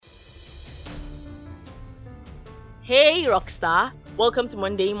Hey Rockstar! Welcome to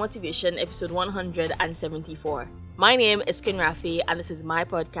Monday Motivation episode 174. My name is Queen Rafi and this is my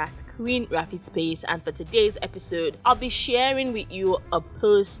podcast Queen Rafi Space, and for today's episode I'll be sharing with you a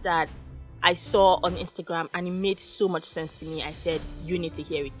post that I saw on Instagram and it made so much sense to me. I said you need to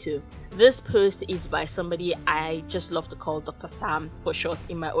hear it too. This post is by somebody I just love to call Dr. Sam for short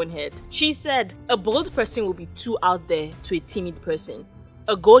in my own head. She said, a bold person will be too out there to a timid person.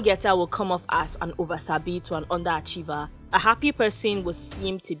 A go-getter will come off as an oversabi to an underachiever. A happy person will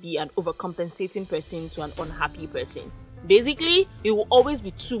seem to be an overcompensating person to an unhappy person. Basically, it will always be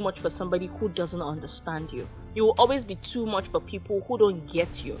too much for somebody who doesn't understand you. You will always be too much for people who don't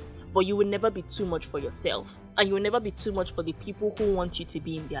get you. But you will never be too much for yourself. And you will never be too much for the people who want you to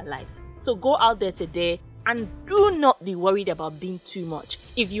be in their lives. So go out there today and do not be worried about being too much.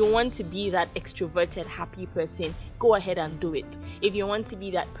 If you want to be that extroverted, happy person, go ahead and do it. If you want to be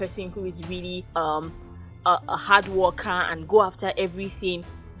that person who is really a hard worker and go after everything,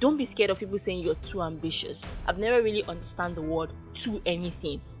 don't be scared of people saying you're too ambitious. I've never really understand the word too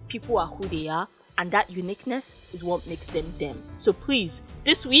anything. People are who they are, and that uniqueness is what makes them them. So please,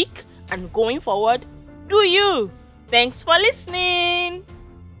 this week and going forward, do you. Thanks for listening.